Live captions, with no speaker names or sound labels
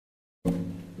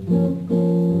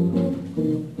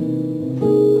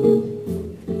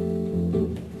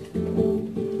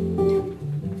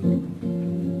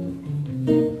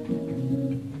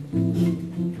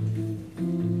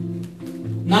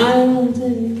Night and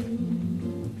day,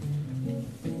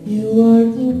 you are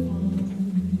the one.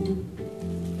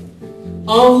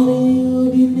 Only you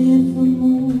beneath the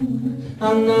moon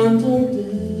and under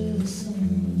the sun.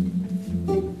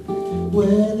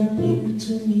 Whether near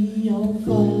to me or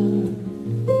far,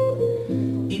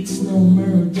 it's no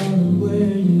matter darling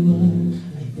where you are.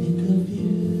 I think of you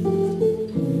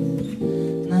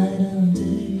night and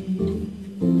day,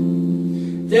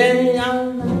 day and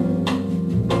night.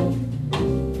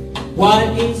 Why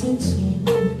is it so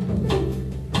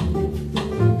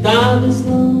that is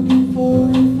longing for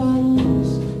and follows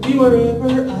me wherever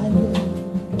I go?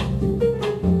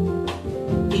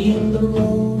 In the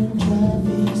road and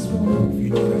traffic smoke, in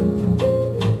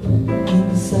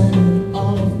the silence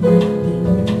of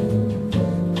murder,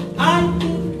 I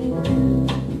think of you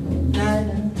night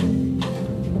and day,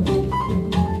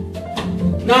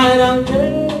 night and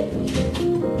day.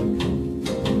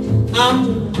 I'm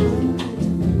the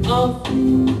light of you.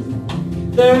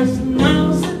 There's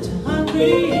now such a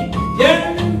hungry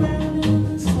yearning burning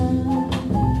inside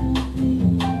me.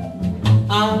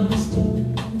 I'm still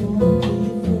walking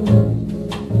through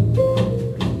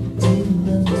till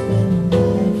love's been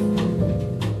life.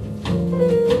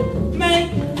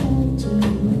 Make love to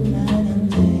you night and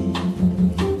day.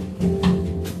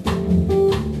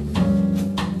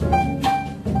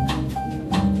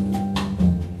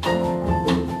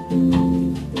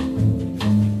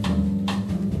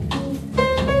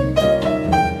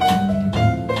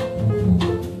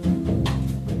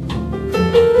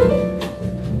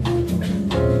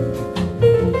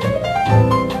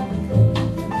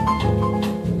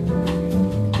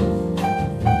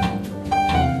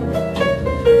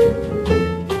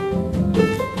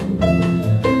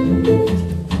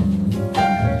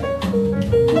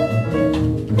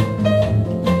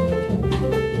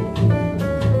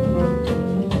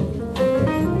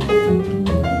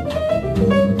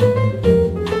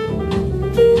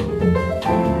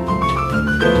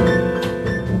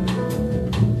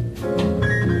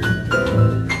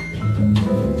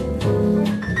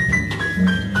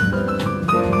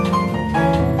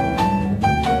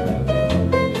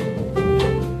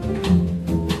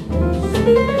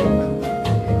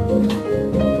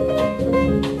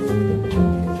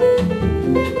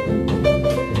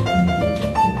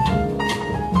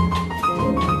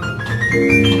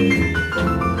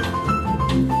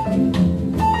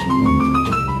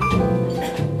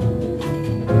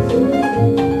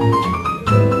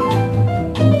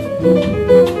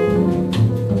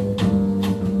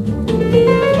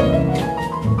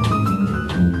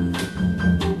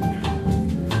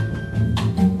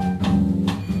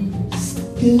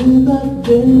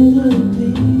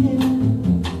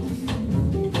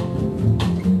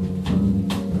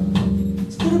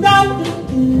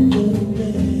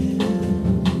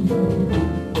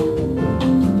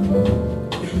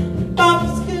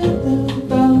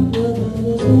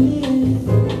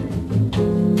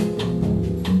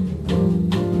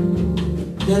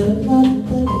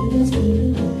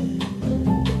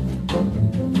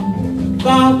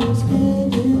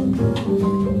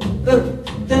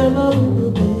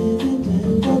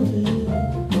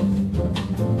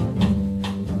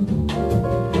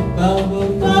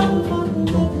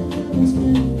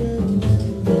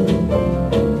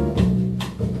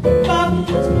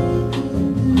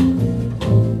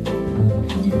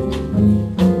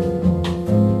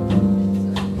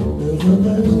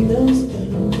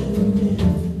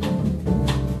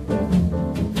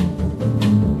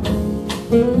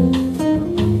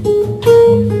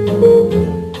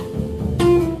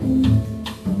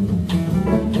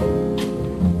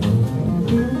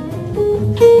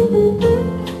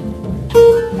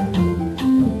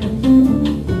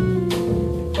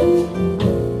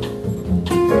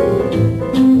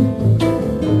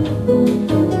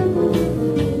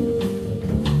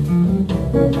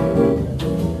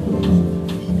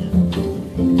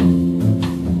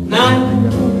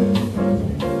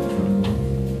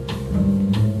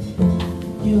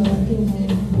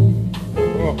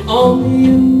 Only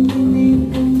you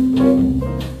beneath the moon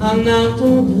and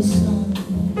under the sun.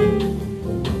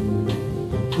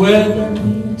 Whether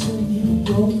near to me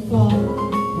or far,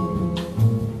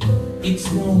 it's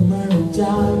no matter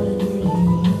darling where you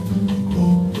are. I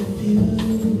think of you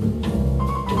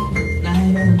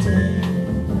night and day,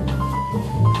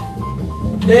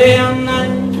 day and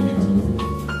night.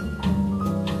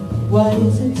 Why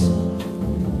is it so?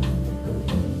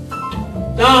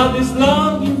 God is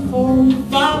longing for you,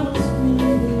 found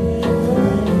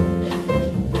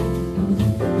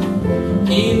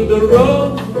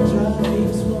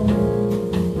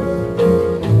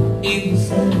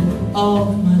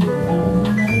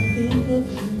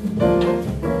Night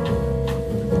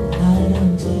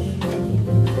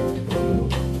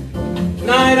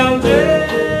and day,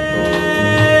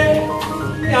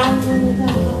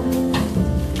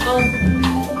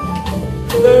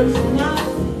 there's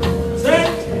nothing that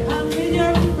I'm in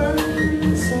your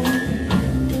burning song.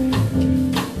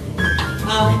 I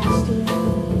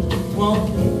still want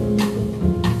you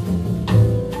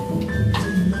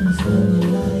to spend the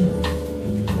life,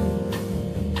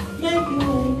 make you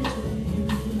wake to you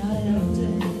night and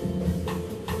day,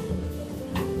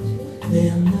 day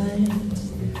and night,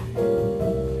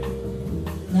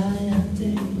 night and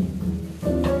day,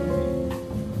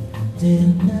 day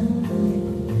and night.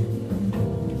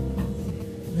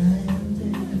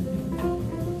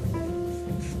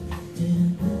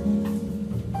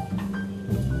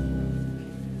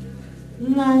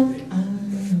 Night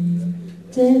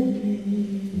and day.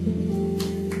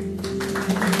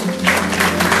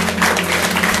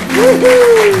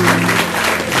 Woohoo!